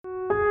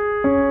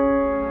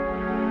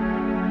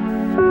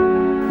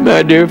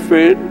My dear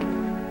friend,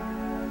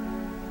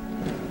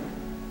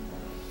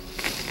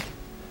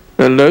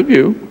 I love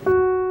you.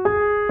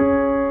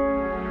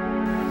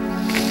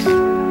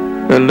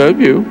 I love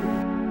you.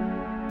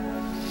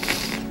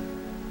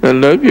 I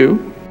love you.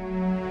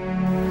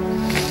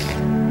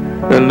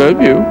 I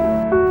love you.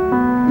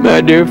 My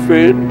dear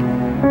friend,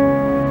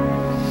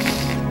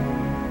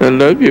 I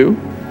love you.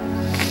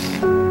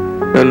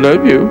 I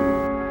love you.